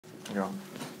You know,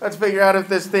 let's figure out if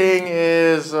this thing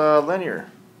is linear.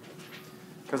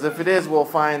 Because if it is, we'll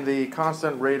find the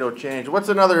constant rate of change. What's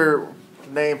another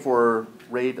name for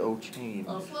rate of change?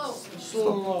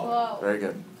 Slope. Very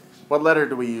good. What letter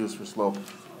do we use for slope?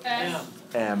 M.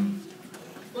 M.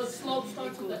 But slope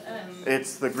starts with the M.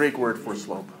 It's the Greek word for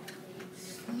slope.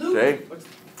 Okay.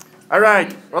 All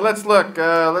right. Well, let's look.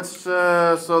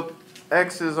 So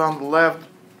x is on the left,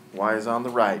 y is on the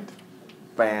right.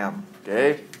 Bam.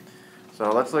 Okay. So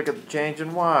let's look at the change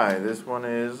in y. This one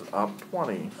is up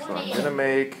 20. So I'm going to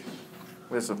make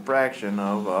this a fraction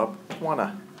of up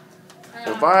 20.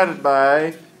 Divided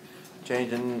by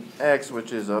change in x,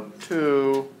 which is up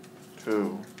 2.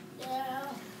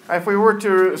 If we were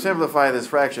to simplify this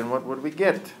fraction, what would we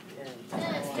get?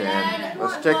 10.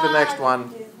 Let's check the next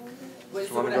one. Wait, This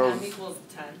so one would goes. M equals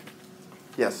 10?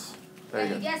 Yes. There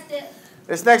you go. guessed it.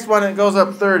 This next one, it goes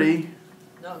up 30.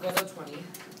 No, it goes up 20.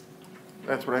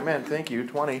 That's what I meant. Thank you.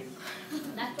 20.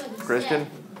 That's what it Christian.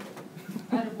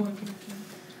 said.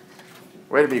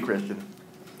 Way to be, Christian.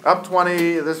 Up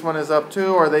 20. This one is up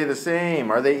 2. Are they the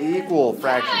same? Are they equal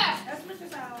fractions?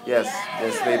 Yes.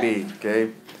 Yes, they be.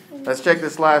 Okay. Let's check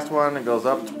this last one. It goes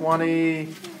up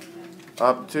 20.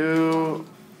 Up 2.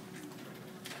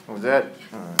 What was that?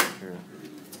 Here.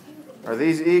 Are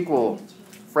these equal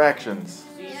fractions?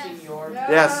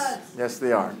 Yes. Yes,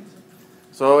 they are.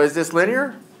 So is this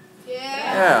linear?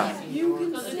 Yeah. You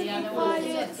can simplify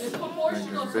it. It's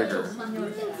proportional. Make it bigger.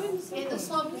 And the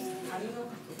slope is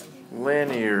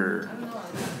Linear.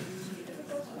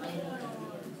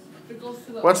 It goes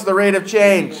to the What's the rate of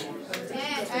change?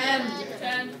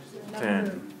 10.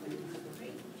 10.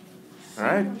 All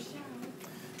right.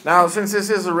 Now, since this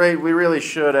is a rate, we really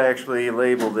should actually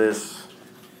label this,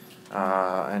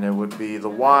 and it would be the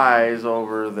y's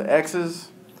over the x's.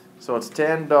 So it's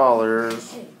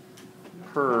 $10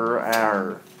 per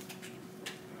hour.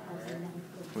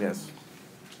 Yes.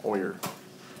 Oyer.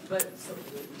 But, so,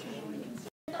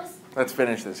 Let's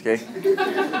finish this, okay?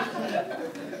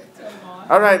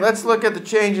 All right, let's look at the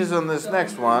changes on this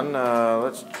next one.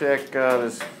 Let's check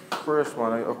this first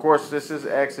one. Of course, this is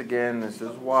x again. This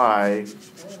is y.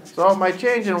 So my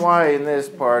change in y in this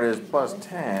part is plus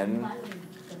 10.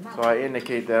 So I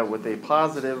indicate that with a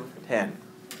positive 10.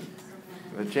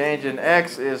 The change in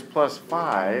x is plus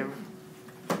 5.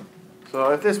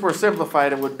 So if this were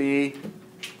simplified, it would be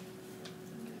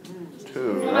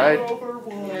 2, right?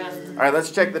 All right,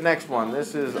 let's check the next one.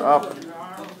 This is up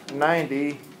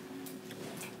 90.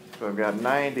 So I've got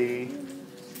 90.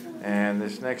 And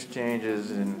this next change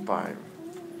is in 5.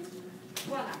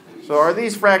 So are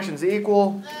these fractions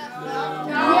equal? No,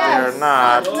 they are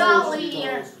not. It's not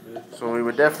linear. So we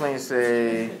would definitely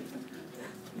say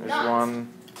this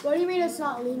one What do you mean it's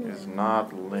not linear? is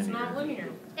not linear. It's not linear.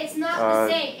 It's not the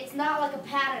same. It's not like a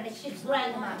pattern. It's just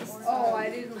randomized. Oh,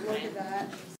 I didn't look at that.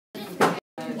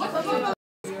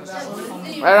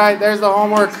 All right, there's the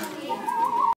homework.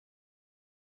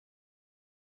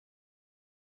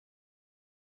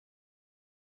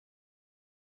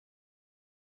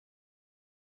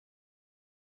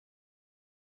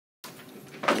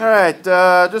 All right,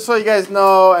 just so you guys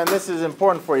know, and this is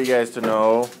important for you guys to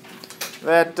know,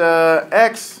 that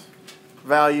x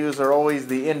values are always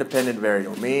the independent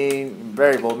variable,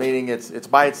 meaning it's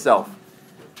by itself.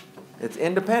 It's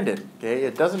independent, okay?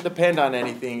 It doesn't depend on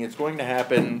anything. It's going to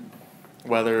happen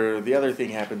whether the other thing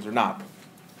happens or not.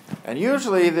 And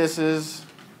usually this is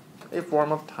a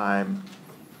form of time,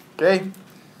 okay?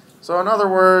 So in other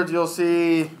words, you'll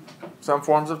see some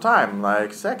forms of time,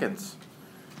 like seconds,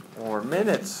 or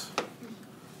minutes,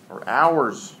 or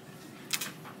hours,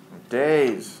 or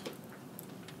days,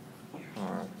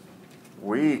 or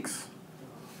weeks,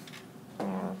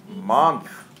 or month,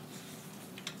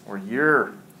 or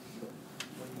year,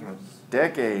 or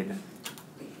decade,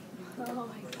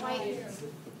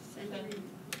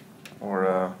 or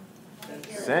a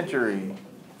century,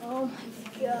 Oh my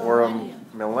god. or a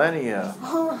millennia.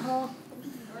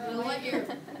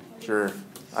 Sure.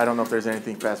 I don't know if there's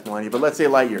anything past millennia, but let's say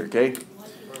light year, okay?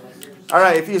 All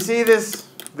right, if you see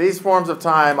these forms of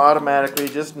time, automatically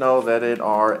just know that it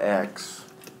are x.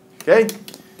 Okay?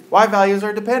 Y values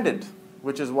are dependent,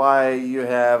 which is why you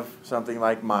have something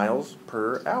like miles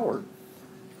per hour.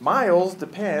 Miles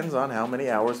depends on how many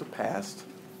hours have passed,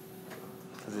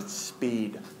 because it's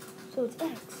speed. So it's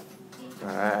x.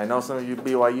 I know some of you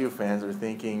BYU fans are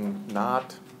thinking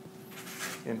not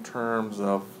in terms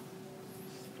of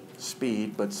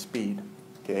speed, but speed.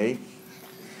 Okay?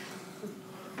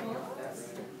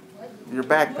 Your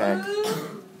backpack.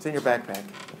 It's in your backpack.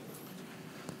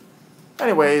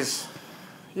 Anyways,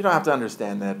 you don't have to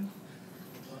understand that.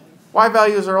 Y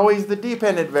values are always the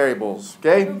dependent variables,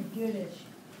 okay?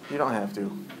 You don't have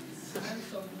to.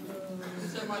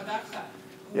 It's in my backpack.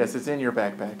 Yes, it's in your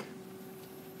backpack.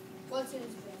 What's in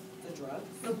his bag? The drugs?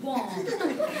 The bomb.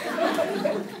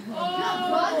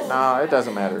 No, it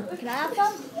doesn't matter. Can I have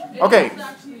some? Okay.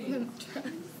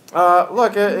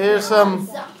 Look, here's some.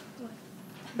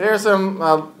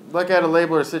 Look at a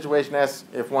label or situation. Ask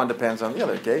if one depends on the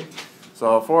other. Okay.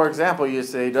 So, for example, you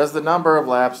say, does the number of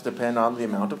laps depend on the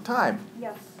amount of time?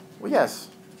 Yes. Well, yes.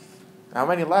 How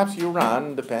many laps you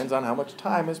run depends on how much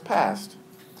time has passed.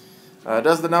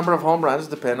 Does the number of home runs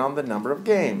depend on the number of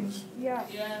games? Yeah.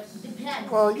 Yes. Depends.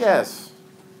 Well, yes.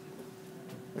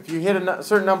 If you hit a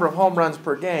certain number of home runs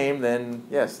per game, then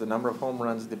yes, the number of home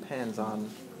runs depends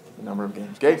on the number of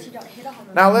games. Okay? You don't hit a home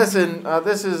run. Now listen,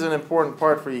 this is an important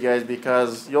part for you guys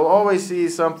because you'll always see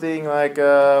something like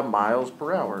miles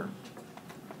per hour.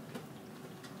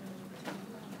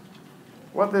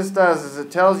 What this does is it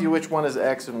tells you which one is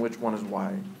X and which one is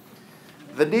Y.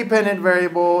 The dependent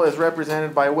variable is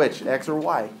represented by which? X or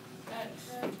Y?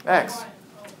 X.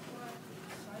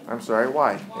 I'm sorry,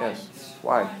 Y. Yes,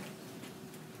 Y.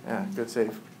 Yeah, good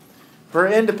save. Per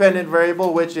independent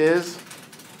variable, which is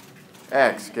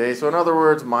X. Okay, so in other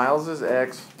words, miles is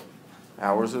X,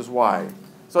 hours is Y.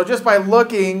 So just by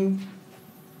looking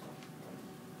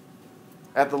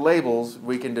at the labels,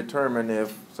 we can determine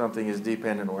if something is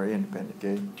dependent or independent.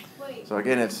 Okay. Wait. So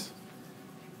again, it's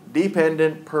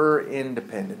dependent per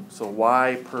independent. So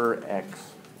Y per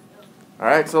X. All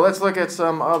right, so let's look at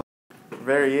some other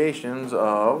variations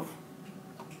of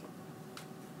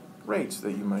rates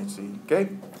that you might see. Okay,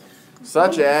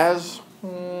 such as,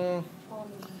 well,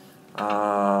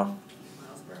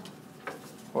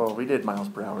 we did miles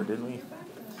per hour, didn't we?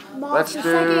 Let's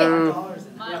do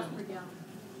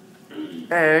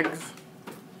eggs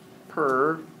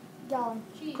per Gallon.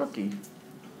 cookie.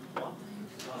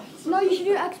 No, you should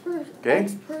do X per. Okay.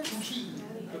 X per.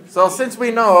 So since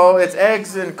we know it's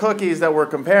eggs and cookies that we're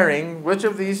comparing, which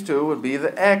of these two would be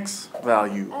the X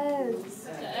value? Eggs.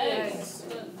 Eggs.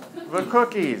 The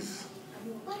cookies.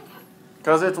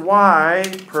 Because it's Y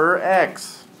per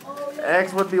X.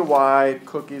 Eggs would be Y,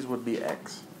 cookies would be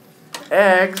X.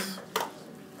 Eggs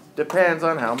depends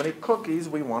on how many cookies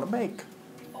we want to make.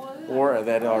 Or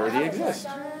that already exist.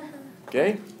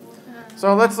 Okay?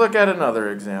 So let's look at another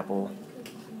example.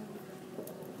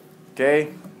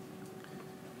 Okay?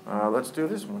 Let's do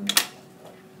this one.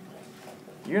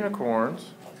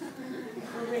 Unicorns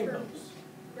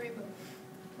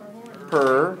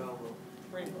per,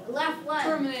 Left leg.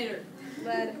 Terminator.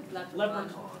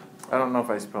 Leprechaun. I don't know if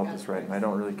I spelled this right, and I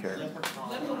don't really care.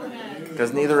 Leprechaun.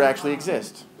 Because neither actually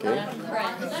exist. Okay?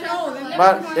 No,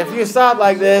 But if you saw it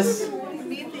like this,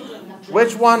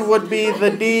 which one would be the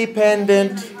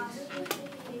dependent?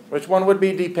 Which one would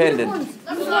be dependent?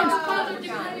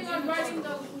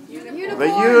 The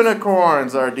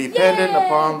unicorns are dependent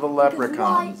upon the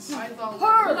leprechauns.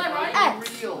 Per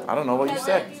X. I don't know what you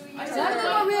said. None of them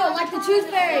are real, like the Tooth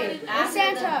Fairy, the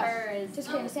Santa. Just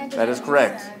kidding, Santa. That is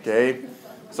correct. Okay?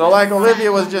 So like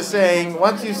Olivia was just saying,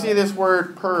 once you see this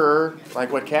word per,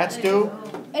 like what cats do,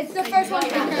 It's the first one.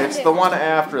 it's the one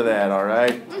after that, all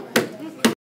right?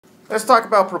 Let's talk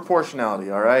about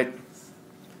proportionality, all right?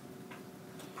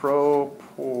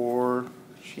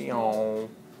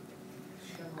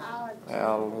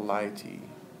 Proportionality.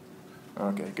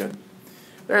 Okay, good.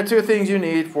 There are two things you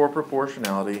need for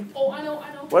proportionality. Oh, I know.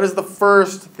 What is the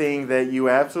first thing that you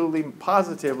absolutely,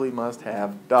 positively must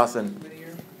have? Dawson.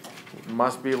 It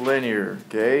must be linear,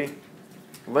 okay?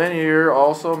 Linear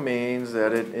also means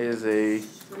that it is a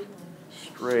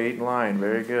straight line.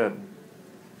 Very good.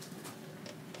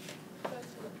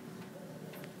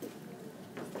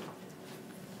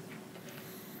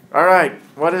 All right,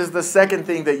 what is the second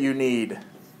thing that you need?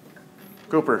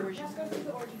 Cooper.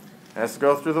 Has to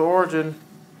go through the origin.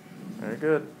 Very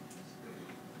good.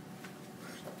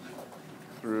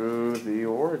 Through the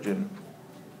origin.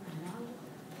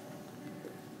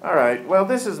 All right, well,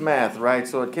 this is math, right?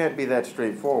 So it can't be that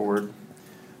straightforward.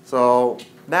 So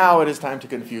now it is time to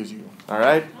confuse you, all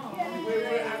right?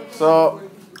 So,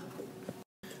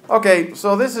 okay,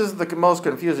 so this is the most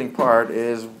confusing part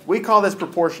is we call this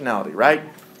proportionality, right?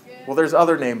 Well, there's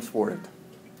other names for it,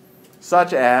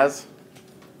 such as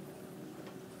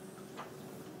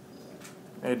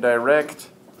a direct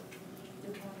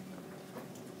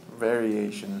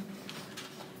variation.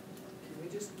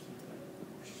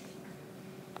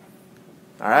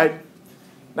 All right?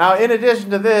 Now, in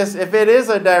addition to this, if it is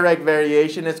a direct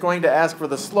variation, it's going to ask for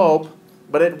the slope,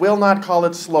 but it will not call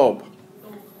it slope.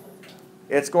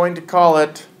 It's going to call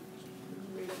it,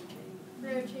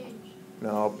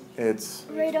 no, It's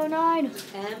Grade 09.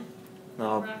 M.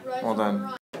 no. Hold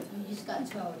on. You just got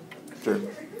told. Sure.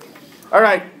 All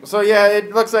right. So yeah,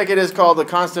 it looks like it is called the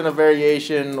constant of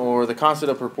variation or the constant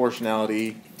of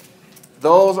proportionality.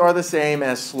 Those are the same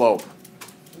as slope.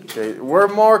 Okay. We're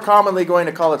more commonly going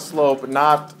to call it slope,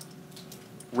 not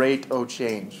rate of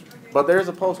change. But there's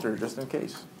a poster just in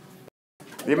case.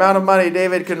 The amount of money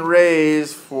David can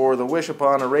raise for the Wish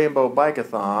Upon a Rainbow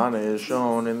Bike-a-thon is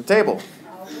shown in the table.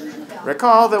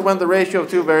 Recall that when the ratio of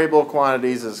two variable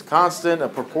quantities is constant, a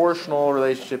proportional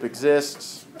relationship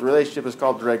exists. The relationship is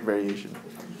called direct variation.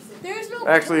 There's no.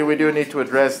 Actually, we do need to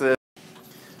address this.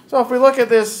 So if we look at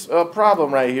this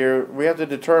problem right here, we have to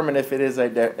determine if it is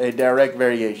a direct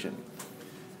variation.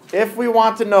 If we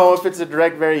want to know if it's a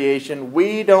direct variation,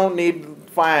 we don't need to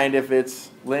find if it's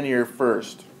linear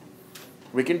first.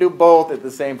 We can do both at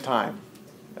the same time.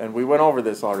 And we went over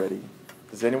this already.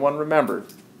 Does anyone remember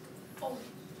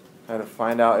how to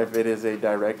find out if it is a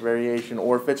direct variation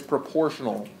or if it's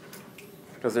proportional?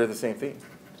 Because they're the same thing.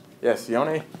 Yes,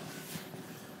 Yone?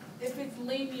 If it's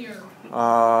linear.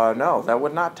 No, that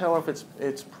would not tell if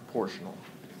it's proportional.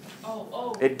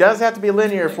 Oh. It does have to be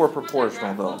linear for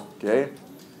proportional, though. Okay.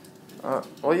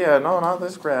 Well, yeah, no, not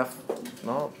this graph.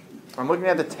 No, I'm looking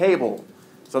at the table.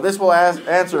 So this will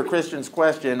answer Christian's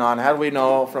question on how do we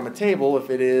know from a table if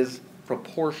it is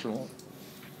proportional.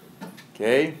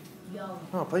 Okay.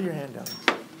 Oh, put your hand down.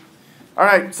 All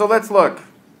right, so let's look.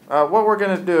 What we're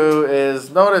going to do is,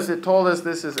 notice it told us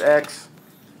this is X,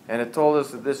 and it told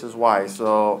us that this is Y.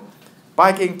 So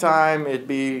biking time, it'd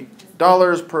be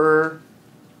dollars per,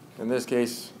 in this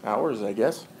case, hours, I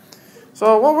guess.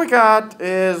 So what we got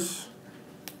is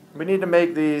we need to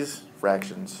make these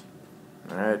fractions,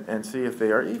 all right, and see if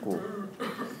they are equal.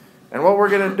 And what we're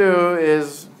going to do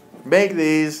is make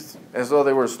these as though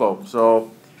they were sloped.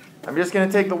 So I'm just going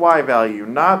to take the Y value,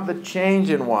 not the change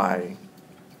in Y,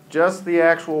 just the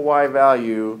actual Y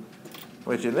value,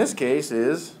 which in this case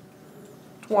is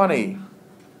 20.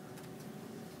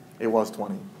 It was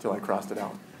 20 until I crossed it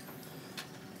out.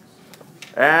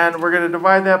 And we're going to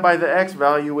divide that by the X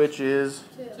value, which is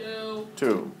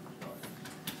 2.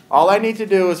 All I need to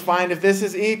do is find if this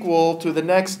is equal to the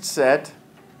next set,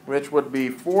 which would be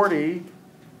 40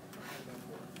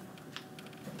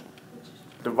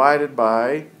 divided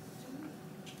by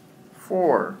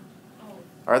 4.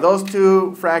 Are those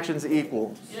two fractions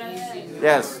equal? Yes.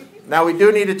 Yes. Now we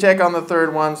do need to check on the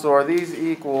third one. So are these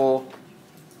equal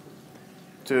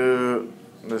to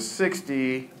the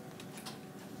 60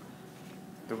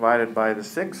 divided by the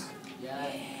 6?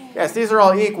 Yes, these are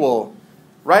all equal.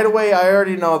 Right away, I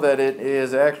already know that it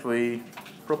is actually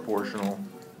proportional.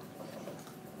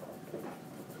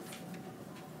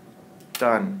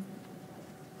 Done.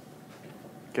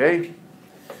 Okay?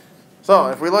 So,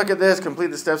 if we look at this, complete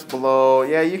the steps below.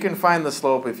 Yeah, you can find the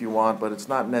slope if you want, but it's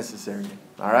not necessary.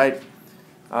 All right?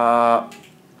 On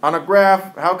a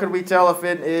graph, how could we tell if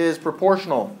it is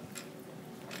proportional?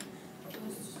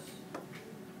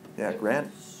 Yeah,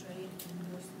 Grant?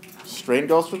 Straight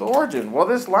goes through the origin. Well,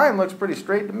 this line looks pretty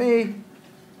straight to me.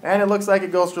 And it looks like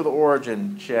it goes through the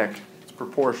origin. Check. It's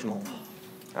proportional.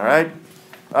 All right?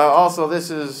 Also, this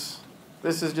is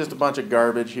just a bunch of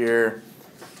garbage here.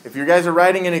 If you guys are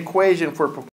writing an equation for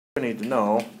proportion, you need to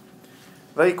know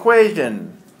the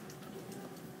equation.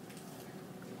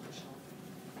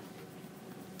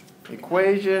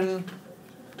 Equation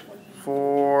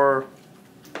for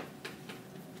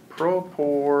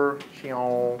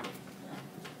proportionality.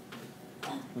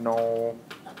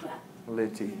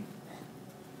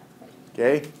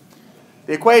 Okay?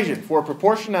 The equation for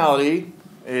proportionality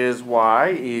is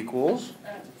y equals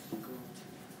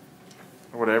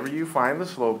whatever you find the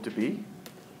slope to be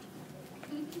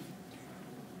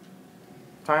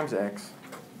times x.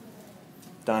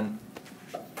 Done.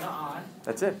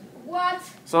 That's it. What?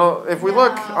 So if we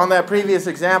look on that previous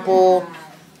example,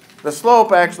 the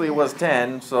slope actually was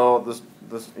 10, so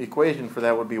this equation for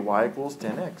that would be y equals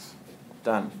 10x.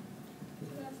 Done.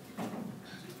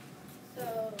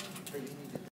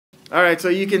 All right, so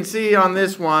you can see on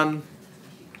this one,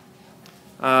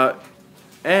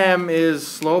 m is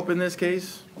slope in this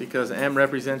case, because m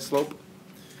represents slope.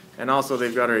 And also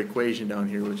they've got our equation down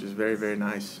here, which is very, very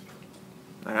nice.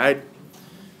 All right.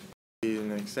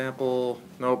 An example.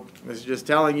 Nope. This is just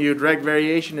telling you direct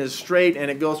variation is straight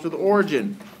and it goes through the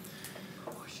origin.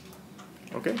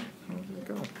 Okay. There you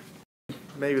go.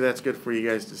 Maybe that's good for you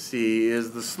guys to see.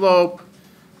 Is the slope.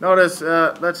 Notice,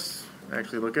 let's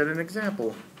actually look at an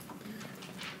example.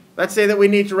 Let's say that we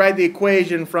need to write the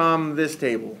equation from this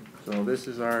table. So this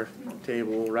is our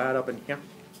table right up in here.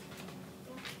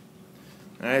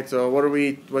 All right. So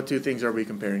what two things are we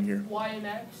comparing here? Y and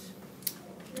X.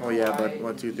 Oh yeah, but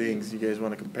what two things you guys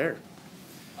want to compare?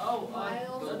 Oh,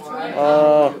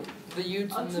 The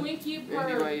Utes a and the Twinkie per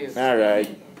BYU. All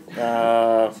right.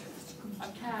 a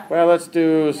cat. Well, let's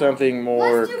do something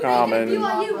more Let's do common. bacon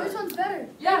BYU. Which one's better?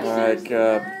 Yeah, Like,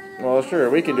 well, sure,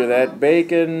 we can do that.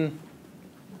 Bacon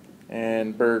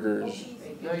and burgers.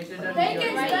 No, you should have done Bacon's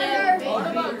BYU. better.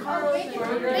 What about Carl's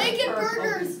Burgers? Bacon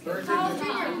burgers. Carl's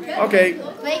Jr. Okay.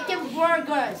 Bacon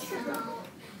burgers.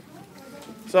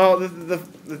 So the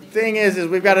thing is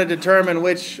we've got to determine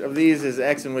which of these is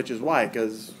X and which is Y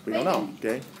because we don't know.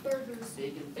 Okay.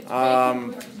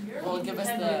 Well, give us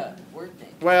the word thing.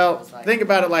 Well, think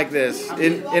about it like this: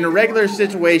 in a regular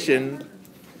situation,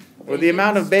 would the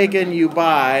amount of bacon you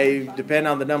buy depend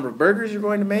on the number of burgers you're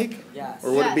going to make, Yes.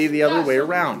 or would it be the other way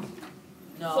around?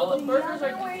 So No. the burgers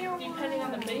are depending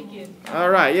on the bacon. All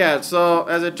right. Yeah. So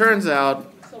as it turns out,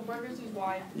 So burgers is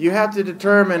Y. you have to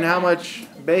determine how much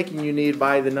bacon you need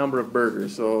by the number of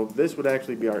burgers. So this would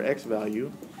actually be our X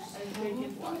value. And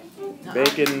bacon Y. No,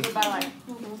 Bacon. About like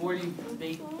 40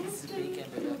 pieces of bacon,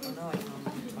 but no, like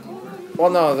 20. Well,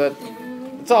 no,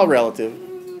 it's all relative.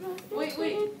 Wait.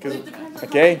 'Cause- It depends on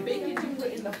okay. how much bacon you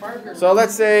put in the burger. So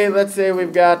let's say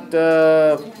we've got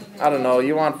I don't know,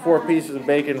 you want 4 pieces of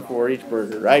bacon for each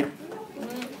burger, right?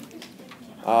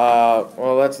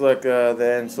 Well, let's look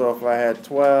then. So if I had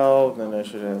 12, then I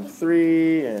should have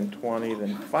 3, and 20,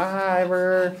 then 5,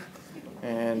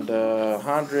 and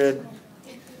 100,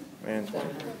 and 20,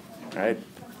 right?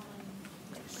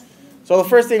 So the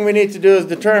first thing we need to do is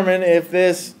determine if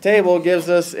this table gives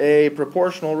us a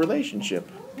proportional relationship.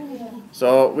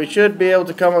 So we should be able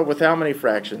to come up with how many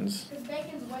fractions?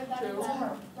 Bacon's way better than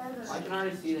burgers. I can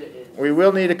already see that it is. We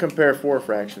will need to compare 4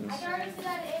 fractions. I can already see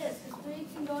that it is, because 3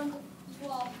 can go into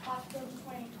 12, 5 goes to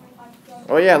 20, 25 goes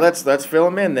to Oh yeah, let's fill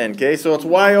them in then, okay? So it's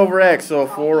y over x, so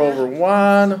 4 over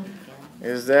 1,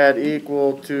 is that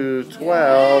equal to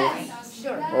 12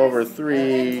 over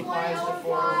 3,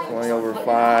 20 over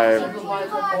 5. It's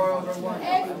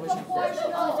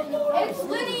proportional. It's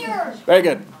linear. Very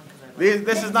good.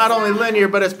 This is not only linear,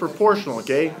 but it's proportional,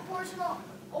 okay? Proportional.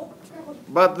 Oh,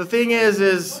 But the thing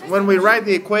is when we write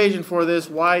the equation for this,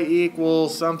 y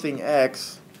equals something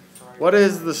x, what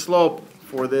is the slope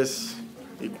for this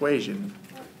equation?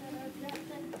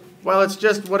 Well, it's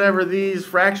just whatever these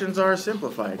fractions are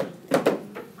simplified.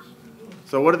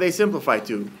 So what do they simplify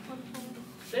to?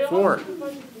 They all 4. simplify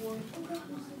to 4.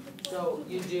 So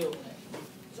you do.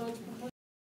 So it's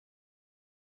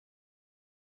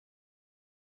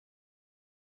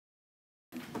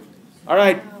All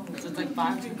right. So it's like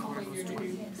 5 to 4 equals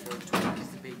 20. So 20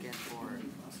 pieces of bacon for.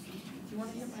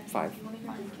 5.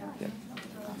 Yeah.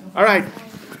 All right.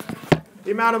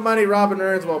 The amount of money Robin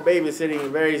earns while babysitting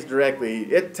varies directly.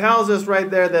 It tells us right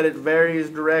there that it varies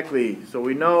directly. So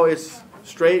we know it's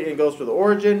straight and goes to the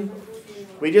origin.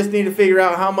 We just need to figure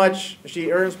out how much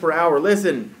she earns per hour.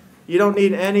 Listen, you don't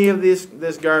need any of this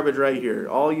garbage right here.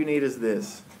 All you need is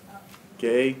this.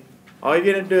 Okay? All you're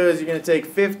going to do is you're going to take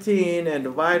 15 and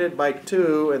divide it by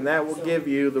 2, and that will give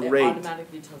you the It rate.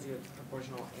 automatically tells you it's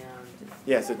proportional and.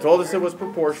 Yes, it told us it was So you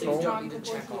proportional. don't need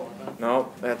to check all of them.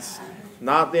 No, that's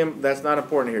not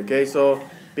important here, okay? So,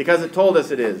 because it told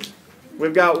us it is.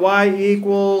 We've got y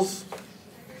equals,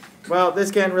 well,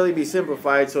 this can't really be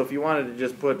simplified, so if you wanted to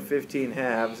just put 15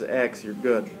 halves x, you're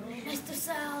good. Mr.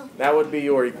 Sal. That would be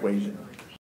your equation.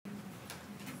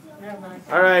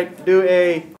 All right, do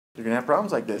a, you're going to have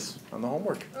problems like this on the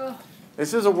homework.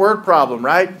 This is a word problem,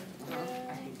 right?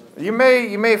 You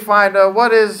may find,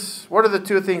 what are the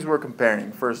two things we're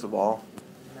comparing, first of all?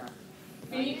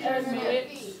 feet and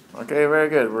minutes. Okay, very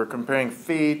good. We're comparing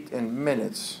feet and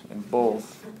minutes in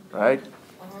both, right?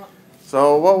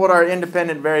 So what would our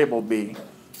independent variable be?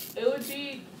 It would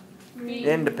be feet.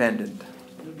 Independent.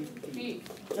 Feet.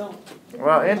 No,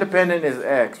 Well, independent is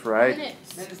x, right?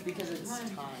 minutes because it's time.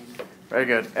 Very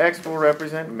good. X will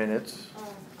represent minutes.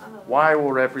 Y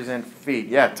will represent feet.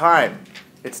 Yeah, time.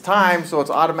 It's time, so it's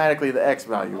automatically the x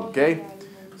value, okay?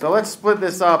 So let's split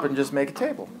this up and just make a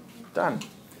table. Done.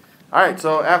 All right,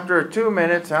 so after 2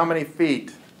 minutes, how many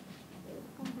feet?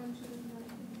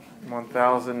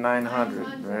 1,900.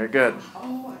 Very good.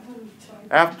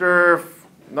 After,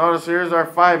 notice here's our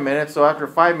 5 minutes, so after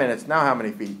 5 minutes, now how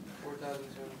many feet?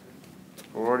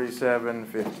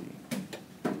 4,750.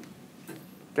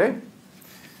 Okay?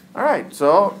 All right,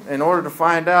 so in order to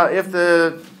find out if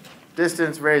the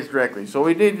distance varies directly, so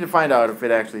we need to find out if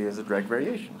it actually is a direct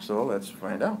variation. So let's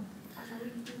find out.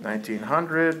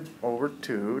 1,900 over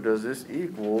 2, does this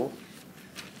equal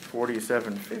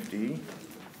 4,750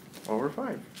 over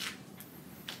 5?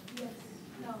 No.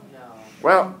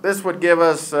 Well, this would give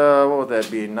us, what would that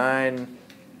be, 9,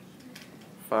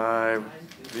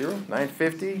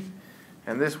 950,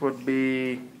 and this would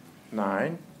be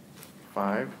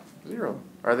 950.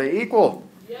 Are they equal?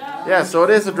 Yeah. Yeah, so it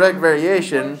is a direct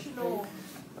variation.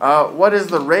 What is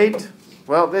the rate?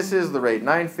 Well, this is the rate,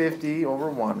 950 over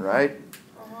 1, right?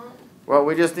 Well,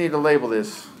 we just need to label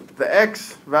this. The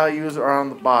x values are on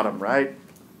the bottom, right?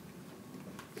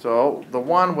 So the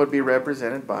 1 would be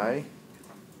represented by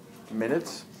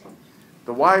minutes.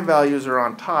 The y values are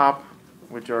on top,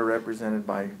 which are represented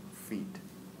by feet.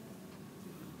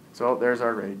 So there's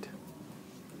our rate.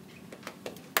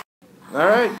 All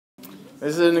right.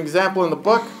 This is an example in the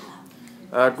book.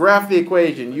 Graph the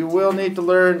equation. You will need to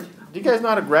learn. Do you guys know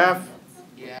how to graph?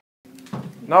 Yeah.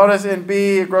 Notice in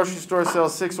B, a grocery store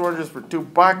sells 6 oranges for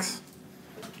 $2.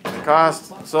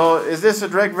 Cost. So is this a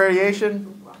direct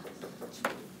variation?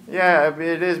 Yeah,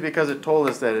 it is because it told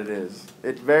us that it is.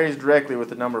 It varies directly with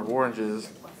the number of oranges.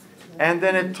 And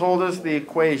then it told us the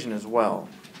equation as well.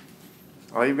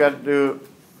 All you've got to do,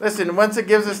 listen, once it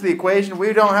gives us the equation,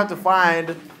 we don't have to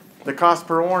find the cost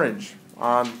per orange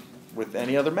with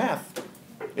any other math.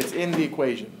 It's in the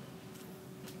equation.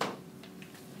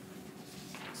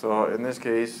 So in this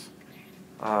case,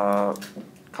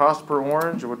 cost per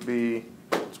orange would be,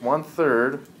 it's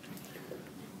 1/3.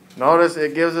 Notice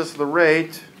it gives us the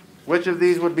rate. Which of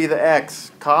these would be the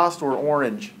x, cost or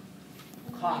orange?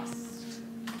 Cost.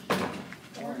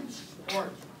 Orange.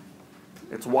 Orange.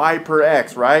 It's y per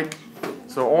x, right?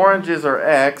 So oranges are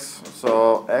x,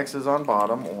 so x is on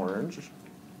bottom, orange.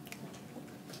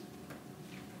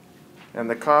 And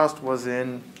the cost was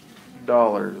in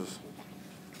dollars.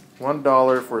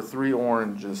 $1 for 3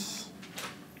 oranges.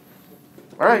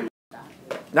 All right.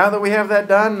 Now that we have that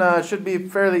done, it should be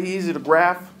fairly easy to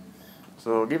graph.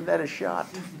 So give that a shot.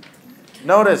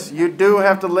 Notice you do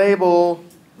have to label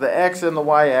the x and the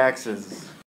y axis.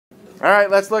 All right,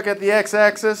 let's look at the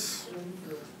x-axis.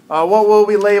 What will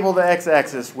we label the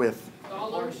x-axis with?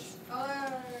 Dollars.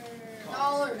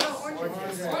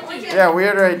 Yeah, we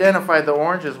already identified the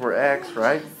oranges were x,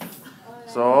 right?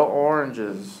 So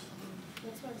oranges.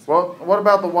 Well, what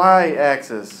about the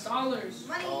y-axis? Dollars.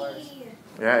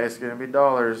 Yeah, it's going to be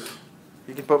dollars.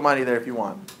 You can put money there if you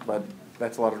want, but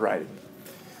that's a lot of writing.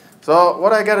 So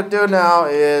what I got to do now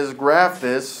is graph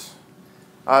this.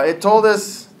 It told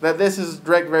us that this is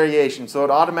direct variation, so it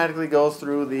automatically goes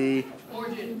through the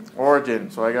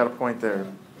origin. So I got a point there.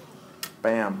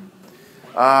 Bam.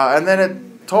 And then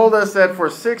it told us that for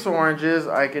 6 oranges,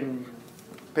 I can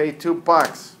pay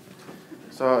 $2.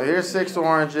 So here's 6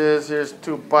 oranges, here's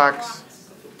 $2.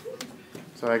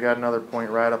 So I got another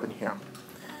point right up in here.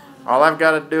 All I've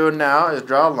got to do now is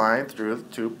draw a line through the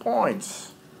 2 points.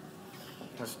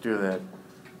 Let's do that.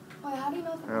 Wait, how do you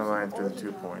know Draw a line through the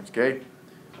 2 points, okay?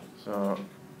 So,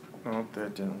 no,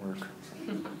 that didn't work.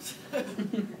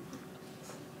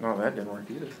 No, that didn't work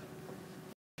either.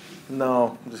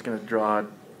 No, I'm just going to draw it.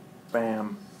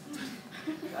 Bam.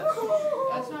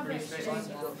 That's not very straight.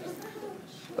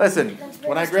 Listen,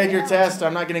 when I grade your test,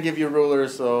 I'm not going to give you a ruler,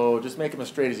 so just make them as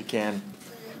straight as you can.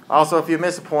 Also, if you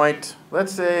miss a point,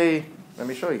 let's say, let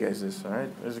me show you guys this, all right?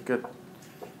 It's good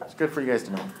for you guys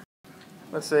to know.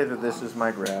 Let's say that this is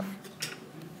my graph.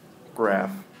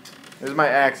 This is my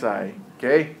axis,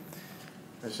 okay?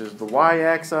 This is the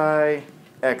y-axis,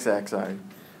 x-axis.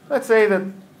 Let's say that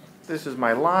this is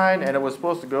my line, and it was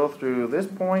supposed to go through this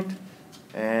point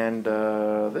and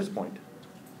this point.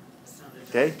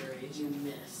 Okay?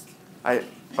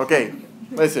 Okay,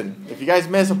 listen. If you guys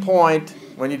miss a point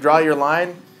when you draw your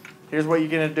line, here's what you're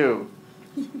going to do.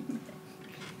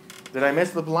 Did I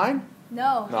miss the line?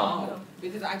 No. No.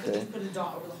 Because I could just put a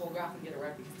dot over the whole graph and get it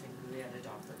right because technically we had a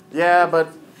dot for it. Yeah,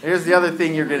 but here's the other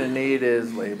thing you're going to need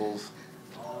is labels.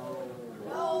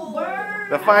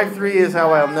 The 5-3 is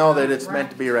how I'll know that it's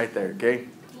meant to be right there, okay?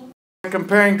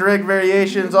 Comparing direct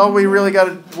variations, all we really got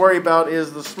to worry about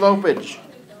is the slopage.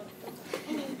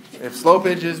 If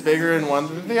slopage is bigger in one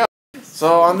than the other.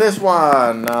 So on this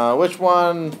one, which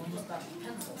one,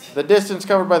 the distance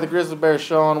covered by the grizzly bear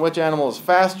shown, which animal is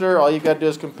faster? All you've got to do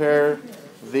is compare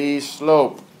the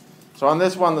slope. So on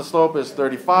this one, the slope is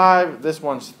 35. This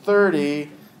one's 30.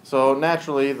 So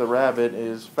naturally, the rabbit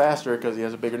is faster because he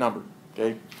has a bigger number,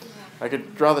 okay? I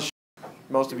could draw the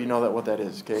most of you know what that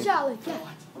is, okay? Shall yeah.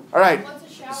 All right,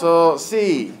 so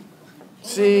C.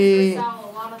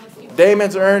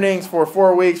 Damon's earnings for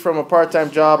 4 weeks from a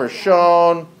part-time job are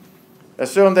shown.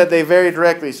 Assume that they vary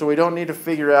directly, so we don't need to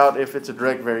figure out if it's a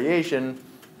direct variation.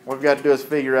 What we've got to do is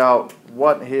figure out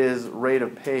what his rate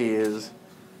of pay is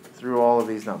through all of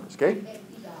these numbers, okay?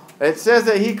 It says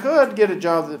that he could get a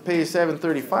job that pays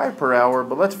 $7.35 per hour,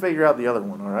 but let's figure out the other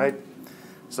one, all right?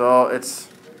 So it's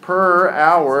per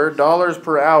hour, dollars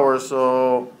per hour,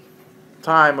 so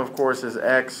time, of course, is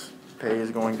X, pay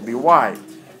is going to be Y.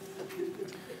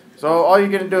 So all you're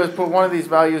going to do is put one of these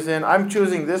values in. I'm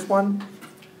choosing this one.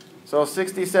 So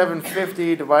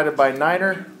 6750 divided by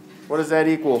 9er, what does that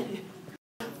equal?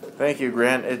 Thank you,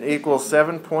 Grant. It equals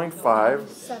 7.5.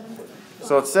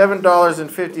 So it's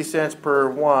 $7.50 per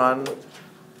 1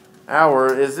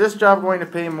 hour. Is this job going to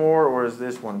pay more, or is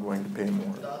this one going to pay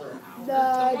more?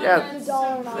 The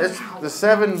dollar. It's the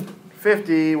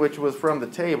 750, which was from the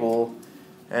table,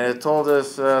 and it told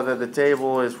us that the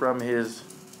table is from his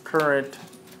current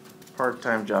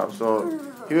part-time job. So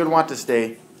he would want to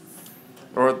stay,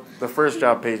 or the first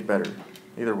job pays better.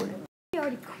 Either way.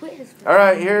 All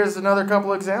right, here's another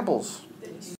couple examples.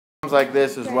 Like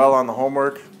this as well on the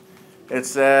homework. It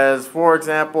says, for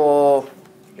example,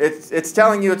 it's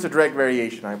telling you it's a direct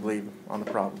variation, I believe, on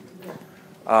the problem.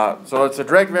 So it's a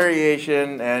direct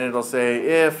variation, and it'll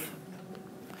say if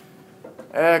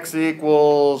x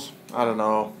equals, I don't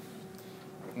know,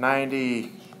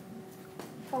 90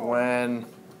 when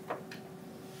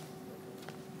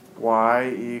y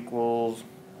equals,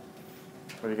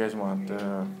 what do you guys want?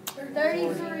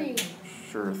 33.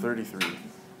 Sure, 33.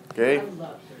 Okay?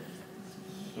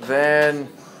 Then,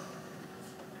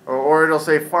 or it'll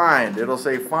say find. It'll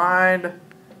say find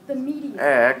The median.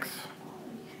 x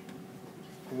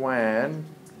when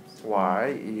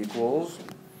y equals,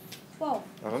 12.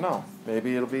 I don't know,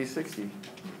 maybe it'll be 60.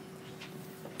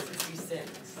 66.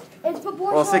 It's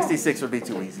proportional. Well, 66 would be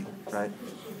too easy, right?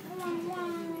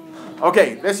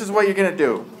 Okay, this is what you're going to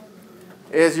do.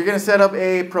 Is you're going to set up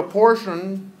a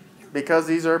proportion, because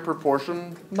these are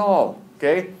proportional,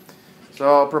 okay?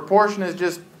 So proportion is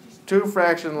just two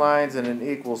fraction lines and an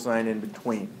equal sign in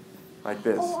between, like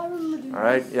this. Oh, I remember doing All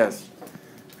right, yes.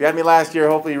 If you had me last year,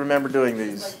 hopefully you remember doing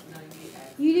these.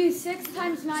 You do 6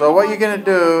 times 9. So what you're going to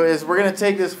do is we're going to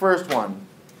take this first one,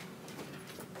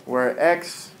 where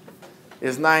x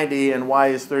is 90 and y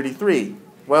is 33.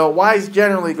 Well, y's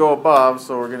generally go above,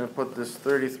 so we're going to put this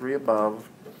 33 above,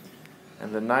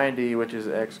 and the 90, which is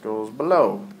x, goes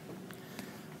below.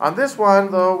 On this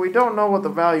one, though, we don't know what the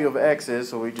value of x is,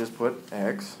 so we just put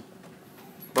x.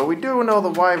 But we do know the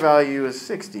y value is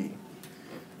 60.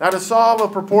 Now to solve a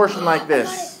proportion like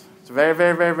this, it's very,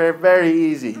 very, very, very, very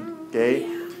easy. Okay?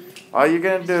 All you're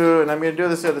going to do, and I'm going to do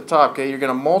this at the top, okay? You're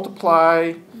going to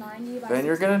multiply, then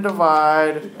you're going to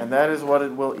divide, and that is what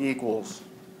it will equals.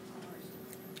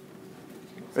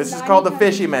 This is called the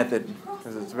fishy method,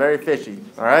 because it's very fishy.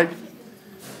 All right?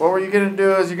 What you're going to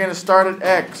do is you're going to start at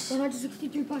x.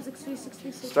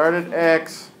 163.6366. Start at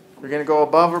x. You're going to go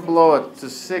above or below it to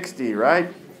 60,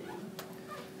 right?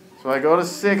 So I go to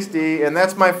 60, and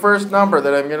that's my first number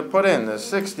that I'm going to put in, the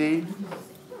 60.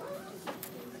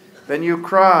 Then you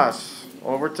cross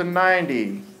over to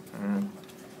 90.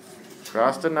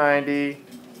 Cross to 90.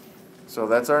 So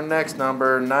that's our next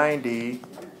number, 90.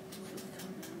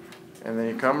 And then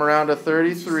you come around to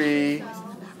 33.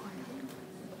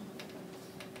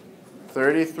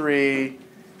 33.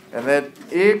 And that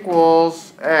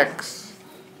equals x.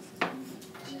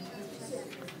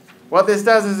 What this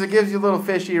does is it gives you a little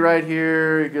fishy right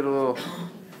here. You get a little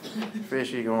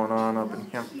fishy going on up in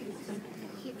here.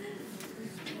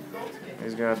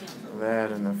 He's got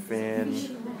that and the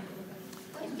fin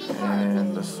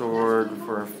and the sword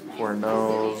for a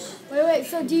nose. Wait.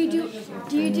 So do you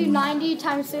do 90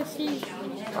 times 60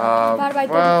 divided by 33?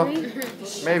 Well,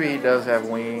 maybe he does have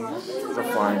wings. It's a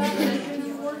flying fish.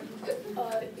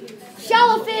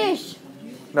 Shallow fish.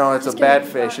 No, it's a bad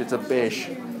fish. It's a bish.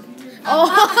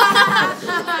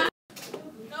 Oh.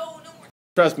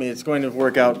 Trust me, it's going to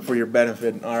work out for your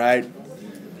benefit, all right?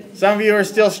 Some of you are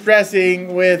still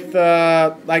stressing with,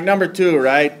 like, number 2,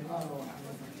 right?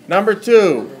 Number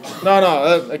 2.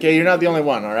 No, okay, you're not the only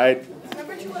one, all right?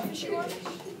 Number 2 a fishy one?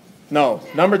 No,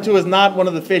 number 2 is not one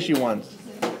of the fishy ones.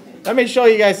 Let me show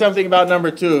you guys something about number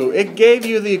 2. It gave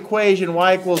you the equation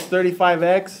y equals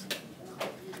 35x.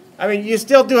 I mean, you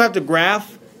still do have to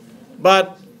graph,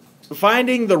 but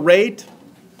finding the rate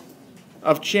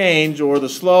of change or the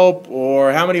slope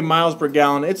or how many miles per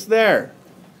gallon, it's there.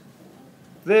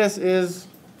 This is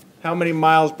how many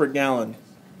miles per gallon.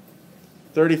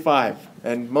 35.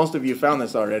 And most of you found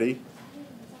this already.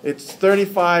 It's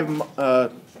 35,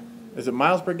 is it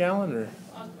miles per gallon or?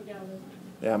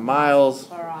 Yeah, miles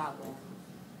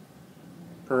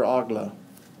per agla.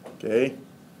 Okay.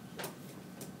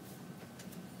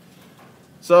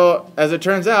 So, as it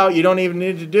turns out, you don't even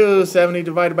need to do 70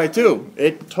 divided by 2.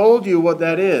 It told you what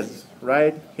that is,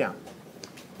 right? Yeah.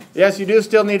 Yes, you do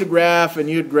still need to graph, and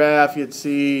you'd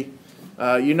see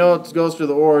You know it goes to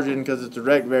the origin because it's a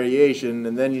direct variation,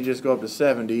 and then you just go up to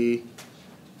 70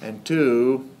 and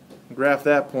 2, graph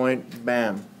that point,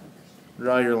 bam,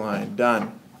 draw your line,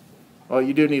 done. Well,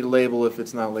 you do need a label if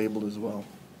it's not labeled as well.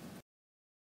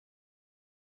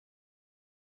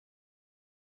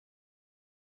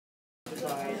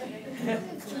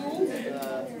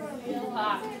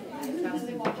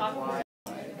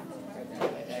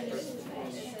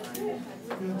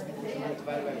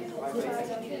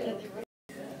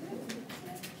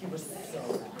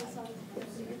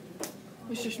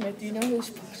 Mr. Smith, do you know who's